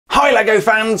Hi LEGO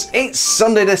fans, it's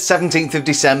Sunday the 17th of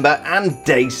December and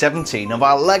day 17 of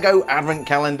our LEGO Advent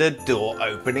Calendar door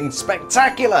opening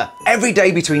spectacular. Every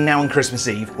day between now and Christmas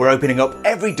Eve, we're opening up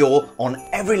every door on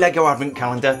every LEGO Advent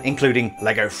Calendar, including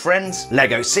LEGO Friends,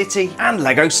 LEGO City and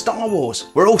LEGO Star Wars.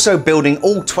 We're also building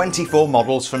all 24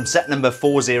 models from set number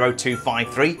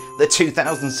 40253, the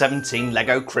 2017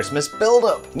 LEGO Christmas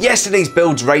build-up. Yesterday's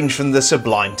builds range from the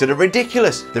sublime to the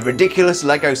ridiculous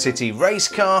LEGO City race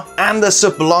car and the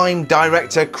sublime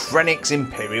Director Krennic's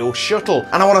Imperial Shuttle.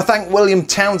 And I want to thank William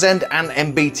Townsend and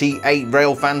MBT8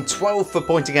 Railfan 12 for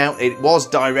pointing out it was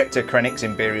Director Krennic's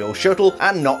Imperial Shuttle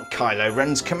and not Kylo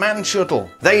Ren's Command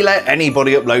Shuttle. They let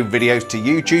anybody upload videos to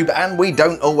YouTube and we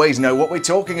don't always know what we're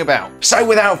talking about. So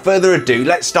without further ado,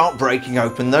 let's start breaking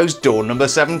open those door number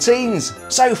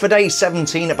 17s. So for day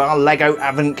 17 of our LEGO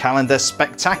Advent Calendar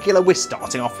Spectacular, we're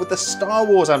starting off with the Star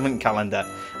Wars Advent Calendar.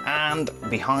 And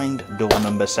behind door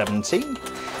number 17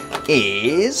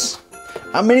 is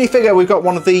a minifigure. We've got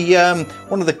one of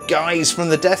the guys from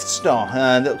the Death Star.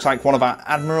 It looks like one of our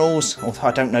admirals, although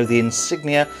I don't know the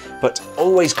insignia, but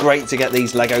always great to get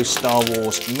these LEGO Star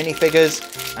Wars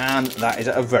minifigures, and that is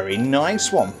a very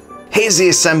nice one. Here's the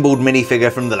assembled minifigure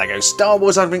from the LEGO Star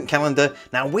Wars Advent Calendar.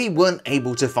 Now, we weren't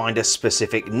able to find a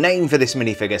specific name for this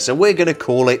minifigure, so we're going to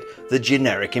call it the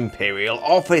generic Imperial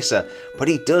Officer. But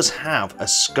he does have a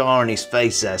scar on his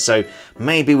face there, so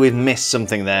maybe we've missed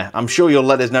something there. I'm sure you'll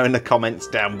let us know in the comments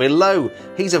down below.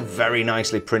 He's a very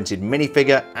nicely printed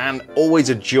minifigure and always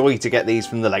a joy to get these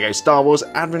from the LEGO Star Wars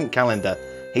Advent Calendar.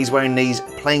 He's wearing these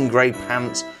plain grey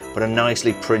pants, but a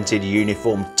nicely printed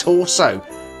uniform torso.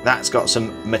 That's got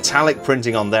some metallic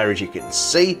printing on there, as you can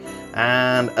see,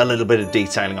 and a little bit of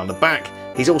detailing on the back.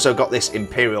 He's also got this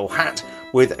Imperial hat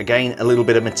with, again, a little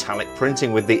bit of metallic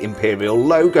printing with the Imperial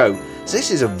logo. So this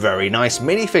is a very nice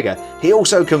minifigure. He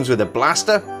also comes with a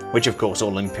blaster, which of course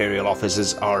all Imperial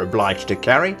officers are obliged to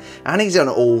carry, and he's an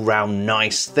all-round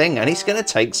nice thing, and he's going to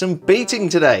take some beating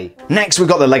today. Next, we've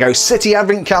got the LEGO City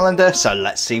Advent Calendar, so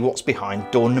let's see what's behind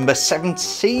door number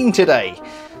 17 today.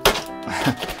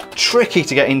 Tricky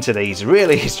to get into these,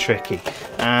 really is tricky.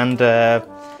 And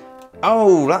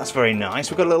oh, that's very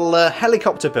nice. We've got a little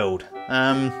helicopter build.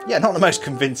 Yeah, not the most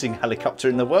convincing helicopter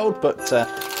in the world, but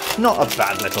not a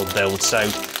bad little build. So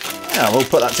yeah, we'll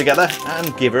put that together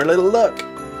and give her a little look.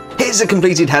 Here's a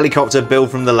completed helicopter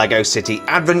build from the LEGO City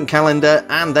Advent Calendar,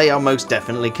 and they are most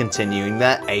definitely continuing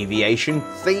their aviation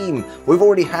theme. We've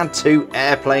already had 2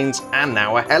 airplanes and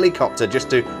now a helicopter just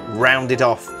to round it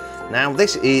off. Now,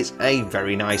 this is a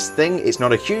very nice thing. It's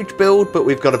not a huge build, but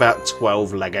we've got about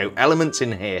 12 LEGO elements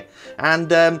in here.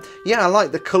 And yeah, I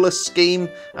like the colour scheme.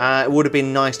 It would have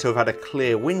been nice to have had a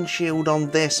clear windshield on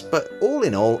this, but all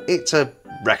in all, it's a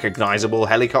recognisable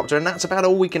helicopter, and that's about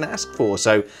all we can ask for.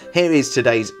 So here is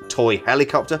today's toy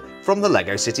helicopter from the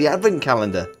LEGO City Advent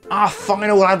Calendar. Our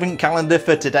final Advent Calendar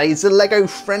for today is the LEGO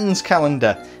Friends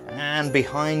Calendar. And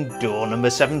behind door number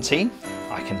 17,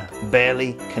 I can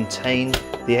barely contain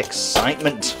the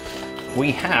excitement.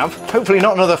 We have, hopefully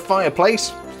not another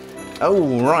fireplace.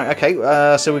 Oh, right, okay,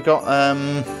 so we've got,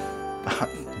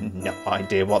 no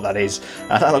idea what that is.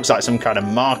 That looks like some kind of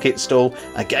market stall.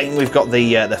 Again, we've got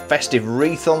the festive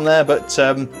wreath on there, but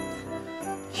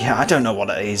yeah, I don't know what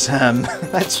it is.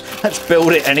 Let's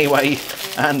build it anyway,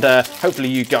 and hopefully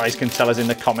you guys can tell us in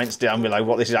the comments down below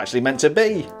what this is actually meant to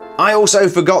be. I also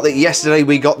forgot that yesterday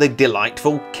we got the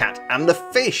delightful cat and the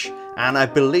fish, and I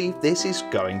believe this is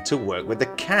going to work with the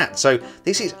cat. So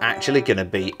this is actually going to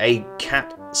be a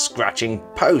cat scratching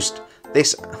post.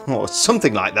 This, or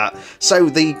something like that. So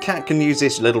the cat can use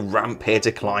this little ramp here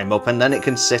to climb up, and then it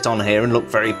can sit on here and look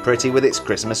very pretty with its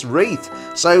Christmas wreath.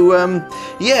 So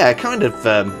yeah, kind of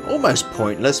almost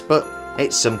pointless, but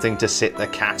it's something to sit the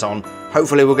cat on.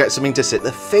 Hopefully we'll get something to sit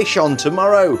the fish on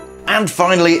tomorrow. And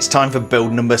finally, it's time for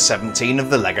build number 17 of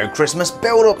the LEGO Christmas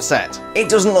build-up set. It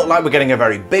doesn't look like we're getting a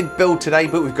very big build today,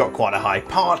 but we've got quite a high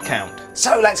part count.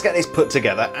 So let's get this put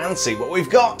together and see what we've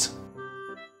got.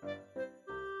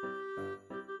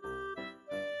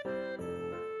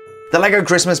 The LEGO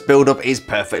Christmas build-up is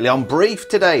perfectly on brief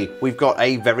today. We've got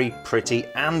a very pretty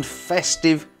and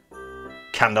festive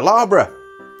candelabra.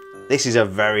 This is a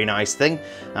very nice thing.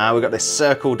 We've got this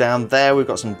circle down there, we've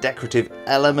got some decorative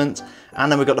elements, and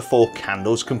then we've got the 4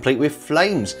 candles complete with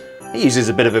flames. It uses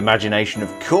a bit of imagination,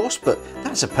 of course, but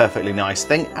that's a perfectly nice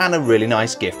thing and a really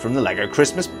nice gift from the LEGO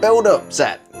Christmas build-up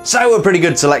set. So a pretty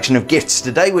good selection of gifts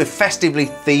today with festively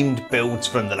themed builds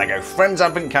from the LEGO Friends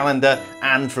Advent Calendar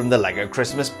and from the LEGO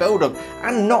Christmas Build-Up,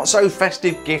 and not so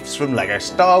festive gifts from LEGO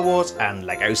Star Wars and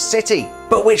LEGO City.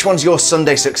 But which one's your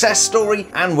Sunday success story,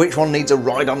 and which one needs a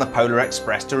ride on the Polar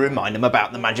Express to remind them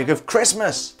about the magic of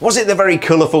Christmas? Was it the very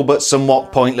colourful but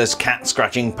somewhat pointless cat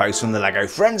scratching post from the LEGO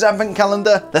Friends Advent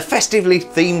Calendar? The festively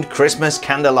themed Christmas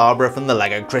candelabra from the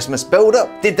LEGO Christmas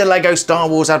Build-Up? Did the LEGO Star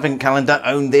Wars Advent Calendar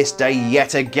own this day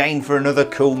yet again for another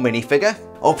cool minifigure?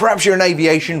 Or perhaps you're an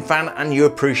aviation fan and you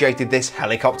appreciated this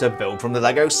helicopter build from the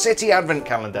LEGO City Advent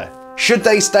Calendar. Should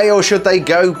they stay or should they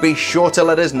go? Be sure to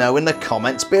let us know in the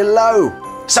comments below.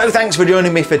 So thanks for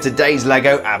joining me for today's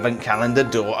LEGO Advent Calendar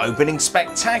door opening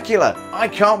spectacular. I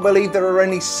can't believe there are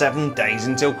only 7 days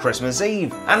until Christmas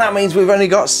Eve, and that means we've only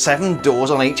got 7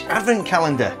 doors on each Advent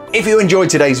Calendar. If you enjoyed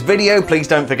today's video, please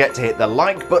don't forget to hit the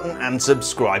like button and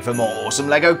subscribe for more awesome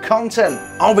LEGO content.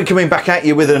 I'll be coming back at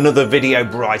you with another video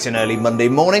bright and early Monday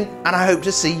morning, and I hope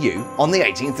to see you on the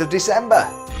 18th of December.